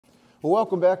Well,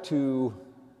 welcome back to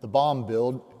the bomb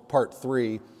build, part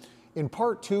 3. In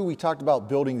part 2, we talked about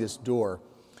building this door.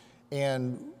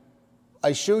 And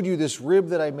I showed you this rib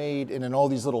that I made and then all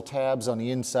these little tabs on the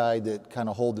inside that kind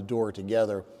of hold the door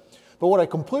together. But what I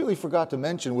completely forgot to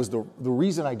mention was the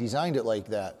reason I designed it like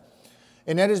that.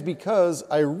 And that is because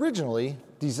I originally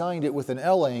designed it with an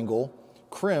L angle,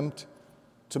 crimped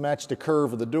to match the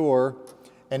curve of the door.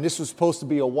 And this was supposed to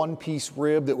be a one-piece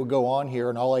rib that would go on here,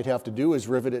 and all I'd have to do is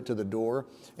rivet it to the door,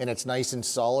 and it's nice and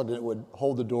solid, and it would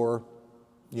hold the door,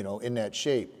 you know, in that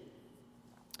shape.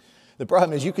 The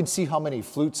problem is you can see how many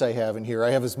flutes I have in here. I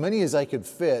have as many as I could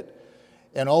fit,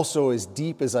 and also as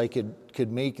deep as I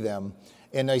could make them.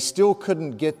 And I still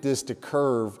couldn't get this to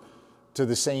curve to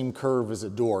the same curve as a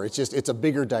door. It's a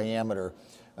bigger diameter.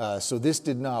 So this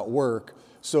did not work.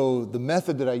 So the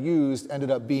method that I used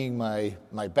ended up being my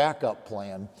backup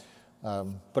plan.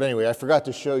 But anyway, I forgot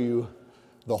to show you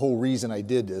the whole reason I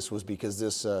did this was because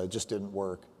this just didn't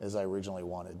work as I originally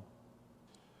wanted.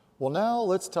 Well, now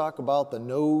let's talk about the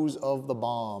nose of the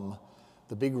bomb,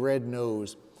 the big red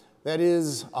nose. That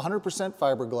is 100%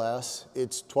 fiberglass.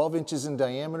 It's 12 inches in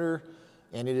diameter,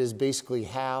 and it is basically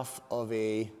half of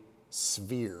a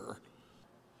sphere.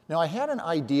 Now, I had an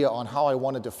idea on how I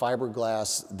wanted to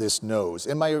fiberglass this nose.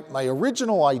 And my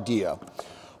original idea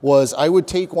was I would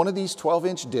take one of these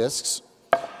 12-inch discs,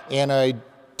 and I'd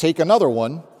take another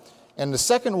one, and the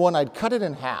second one I'd cut it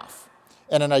in half.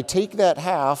 And then I'd take that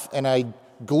half and I'd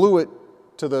glue it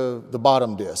to the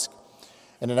bottom disc.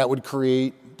 And then that would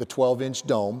create the 12-inch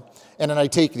dome. And then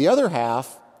I'd take the other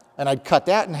half and I'd cut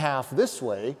that in half this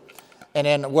way. And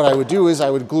then what I would do is I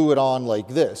would glue it on like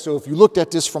this. So if you looked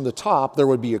at this from the top, there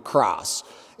would be a cross,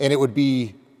 and it would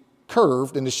be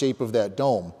curved in the shape of that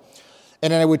dome.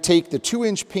 And then I would take the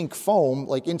 2-inch pink foam,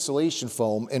 like insulation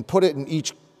foam, and put it in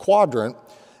each quadrant,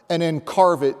 and then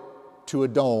carve it to a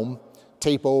dome,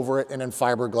 tape over it, and then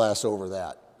fiberglass over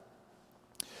that.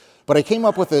 But I came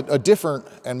up with a different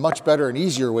and much better and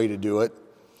easier way to do it.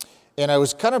 And I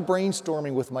was kind of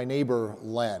brainstorming with my neighbor,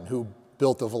 Len, who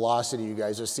built the Velocity you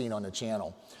guys have seen on the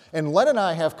channel. And Len and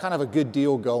I have kind of a good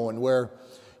deal going where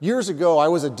years ago I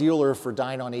was a dealer for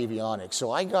Dynon Avionics. So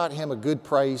I got him a good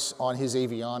price on his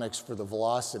avionics for the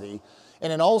Velocity.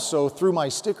 And then also through my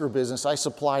sticker business, I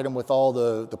supplied him with all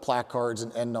the placards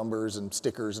and end numbers and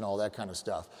stickers and all that kind of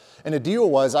stuff. And the deal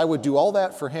was I would do all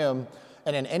that for him.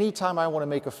 And then anytime I want to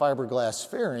make a fiberglass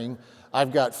fairing,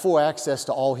 I've got full access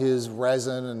to all his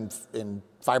resin and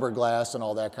fiberglass and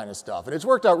all that kind of stuff. And it's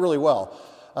worked out really well.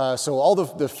 So all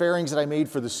the fairings that I made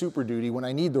for the Super Duty, when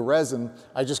I need the resin,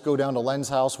 I just go down to Len's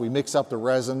house, we mix up the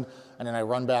resin, and then I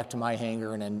run back to my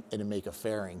hangar and then make a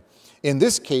fairing. In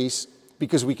this case,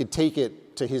 because we could take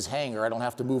it to his hangar, I don't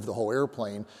have to move the whole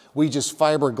airplane, we just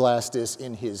fiberglassed this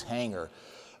in his hangar.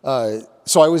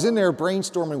 So I was in there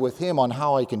brainstorming with him on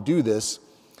how I can do this.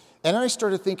 And then I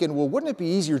started thinking, well, wouldn't it be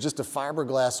easier just to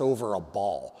fiberglass over a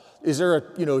ball? Is there a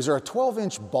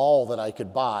 12-inch ball that I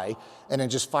could buy and then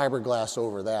just fiberglass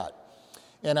over that?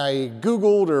 And I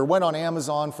Googled or went on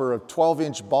Amazon for a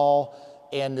 12-inch ball,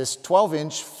 and this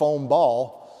 12-inch foam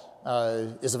ball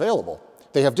is available.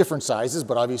 They have different sizes,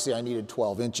 but obviously I needed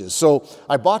 12 inches. So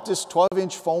I bought this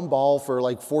 12-inch foam ball for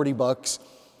like 40 bucks,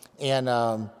 and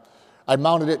I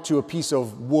mounted it to a piece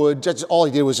of wood. All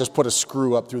I did was just put a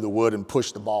screw up through the wood and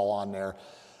push the ball on there.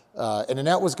 And then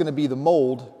that was going to be the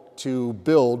mold to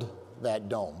build that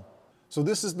dome. So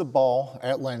this is the ball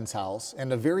at Len's house. And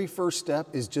the very first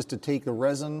step is just to take the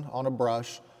resin on a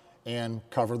brush and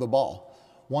cover the ball.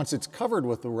 Once it's covered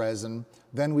with the resin,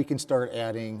 then we can start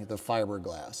adding the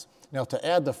fiberglass. Now to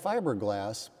add the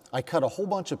fiberglass, I cut a whole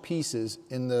bunch of pieces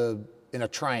in a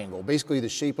triangle, basically the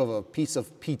shape of a piece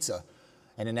of pizza.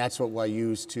 And then that's what I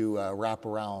use to wrap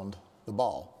around the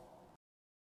ball.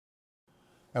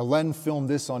 Now Len filmed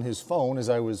this on his phone as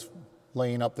I was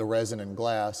laying up the resin and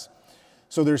glass.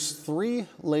 So there's 3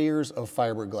 layers of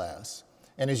fiberglass.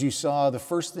 And as you saw, the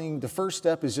first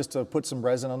step is just to put some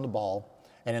resin on the ball,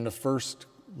 and then the first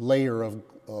layer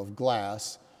of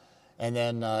glass, and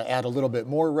then add a little bit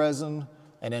more resin,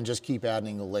 and then just keep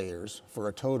adding the layers for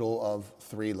a total of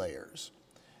 3 layers.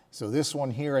 So this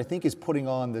one here, I think, is putting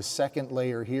on the second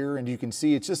layer here, and you can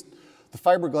see it's just, the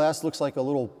fiberglass looks like a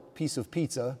little piece of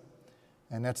pizza,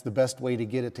 and that's the best way to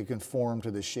get it to conform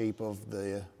to the shape of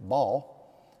the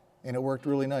ball, and it worked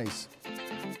really nice.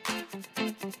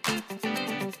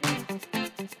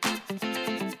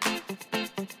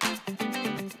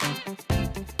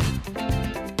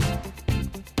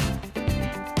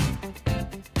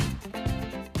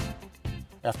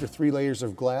 After 3 layers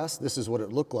of glass, this is what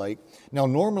it looked like. Now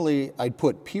normally I'd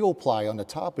put peel ply on the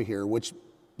top of here, which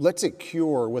lets it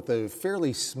cure with a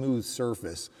fairly smooth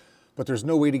surface, but there's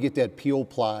no way to get that peel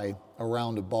ply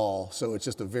around a ball, so it's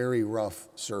just a very rough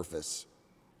surface.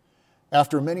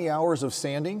 After many hours of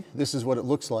sanding, this is what it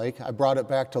looks like. I brought it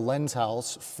back to Len's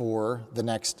house for the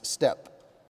next step.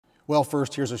 Well,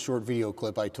 first, here's a short video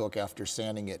clip I took after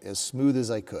sanding it as smooth as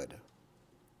I could.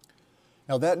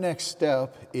 Now that next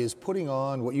step is putting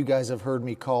on what you guys have heard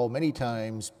me call many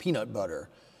times peanut butter.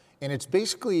 And it's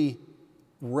basically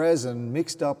resin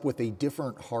mixed up with a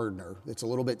different hardener that's a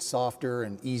little bit softer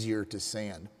and easier to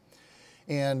sand.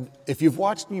 And if you've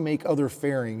watched me make other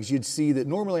fairings, you'd see that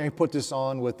normally I put this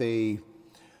on with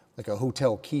like a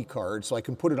hotel key card, so I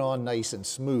can put it on nice and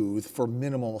smooth for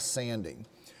minimal sanding.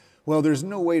 Well, there's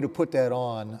no way to put that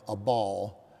on a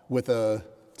ball with a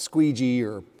squeegee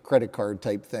or credit card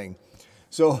type thing.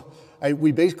 So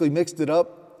we basically mixed it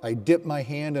up. I dipped my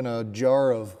hand in a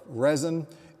jar of resin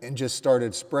and just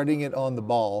started spreading it on the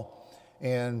ball.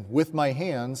 And with my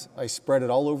hands, I spread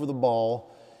it all over the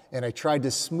ball, and I tried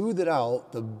to smooth it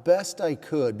out the best I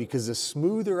could, because the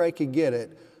smoother I could get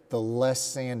it, the less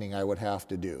sanding I would have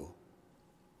to do.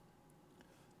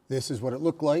 This is what it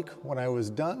looked like when I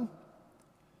was done.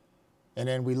 And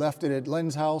then we left it at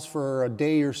Len's house for a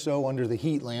day or so under the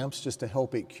heat lamps just to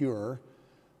help it cure.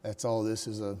 That's all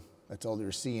that's all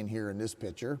they're seeing here in this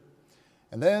picture.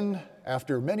 And then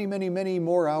after many, many, many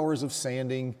more hours of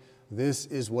sanding, this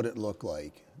is what it looked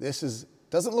like.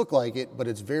 Doesn't look like it, but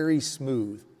it's very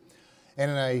smooth. And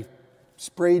then I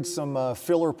sprayed some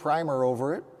filler primer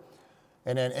over it.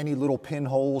 And then any little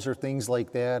pinholes or things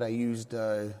like that, I used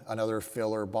another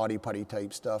filler, body putty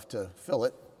type stuff to fill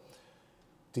it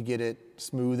to get it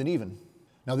smooth and even.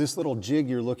 Now this little jig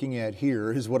you're looking at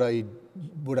here is what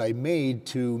I made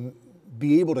to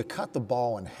be able to cut the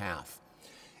ball in half.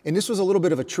 And this was a little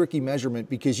bit of a tricky measurement,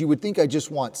 because you would think I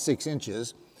just want 6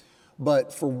 inches.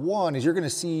 But for one, as you're gonna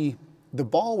see, the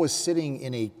ball was sitting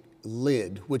in a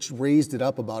lid, which raised it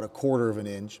up about 1/4 of an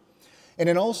inch. And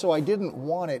then also I didn't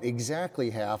want it exactly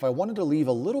half. I wanted to leave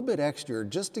a little bit extra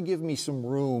just to give me some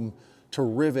room to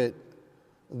rivet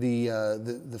the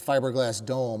fiberglass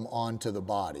dome onto the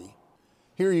body.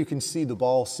 Here you can see the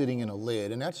ball sitting in a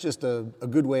lid, and that's just a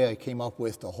good way I came up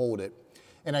with to hold it.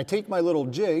 And I take my little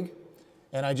jig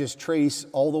and I just trace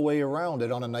all the way around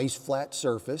it on a nice flat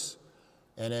surface.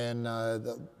 And then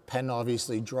the pen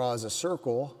obviously draws a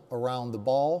circle around the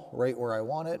ball right where I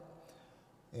want it.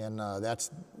 And that's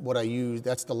what I use,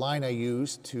 that's the line I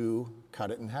use to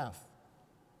cut it in half.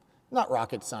 Not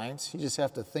rocket science, you just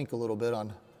have to think a little bit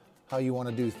on how you want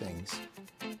to do things.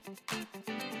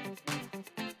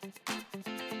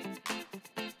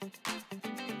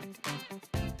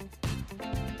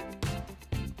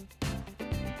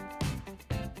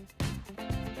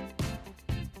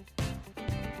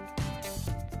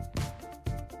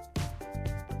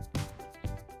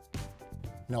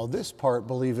 Now this part,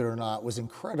 believe it or not, was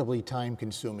incredibly time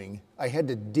consuming. I had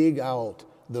to dig out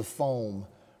the foam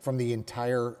from the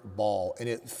entire ball, and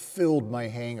it filled my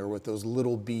hanger with those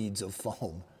little beads of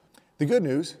foam. The good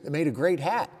news, it made a great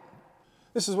hat.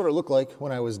 This is what it looked like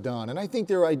when I was done. And I think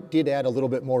I did add a little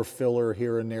bit more filler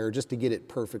here and there just to get it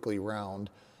perfectly round.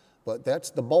 But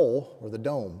that's the bowl, or the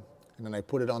dome. And then I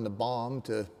put it on the bomb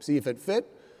to see if it fit,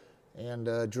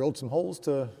 and drilled some holes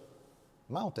to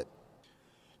mount it.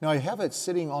 Now I have it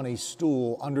sitting on a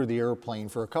stool under the airplane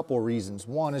for a couple of reasons.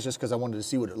 One is just because I wanted to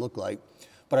see what it looked like,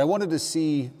 but I wanted to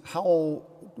see how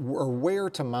or where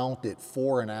to mount it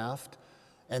fore and aft,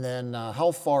 and then how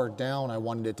far down I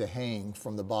wanted it to hang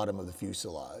from the bottom of the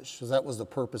fuselage. So that was the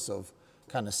purpose of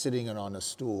kind of sitting it on a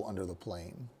stool under the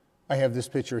plane. I have this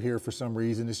picture here for some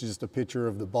reason. This is just a picture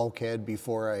of the bulkhead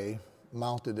before I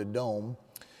mounted the dome.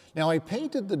 Now I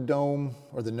painted the dome,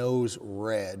 or the nose,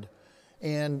 red,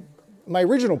 and my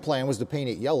original plan was to paint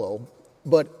it yellow,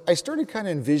 but I started kind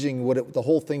of envisioning what the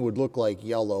whole thing would look like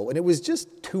yellow, and it was just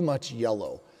too much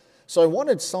yellow. So I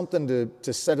wanted something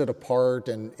to set it apart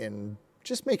and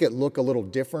just make it look a little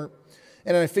different.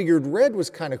 And I figured red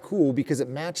was kind of cool because it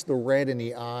matched the red in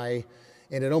the eye,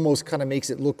 and it almost kind of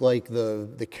makes it look like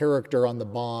the character on the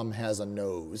bomb has a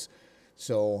nose.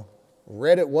 So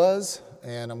red it was,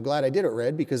 and I'm glad I did it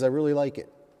red because I really like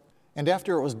it. And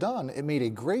after it was done, it made a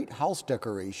great house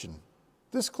decoration.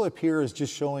 This clip here is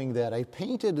just showing that I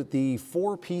painted the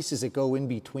 4 pieces that go in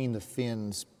between the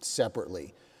fins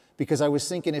separately, because I was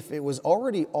thinking if it was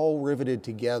already all riveted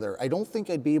together, I don't think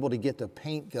I'd be able to get the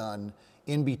paint gun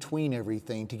in between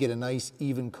everything to get a nice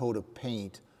even coat of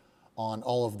paint on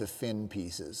all of the fin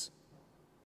pieces.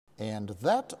 And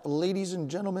that, ladies and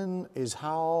gentlemen, is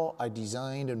how I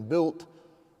designed and built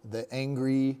the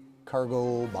Angry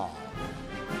Cargo Bomb.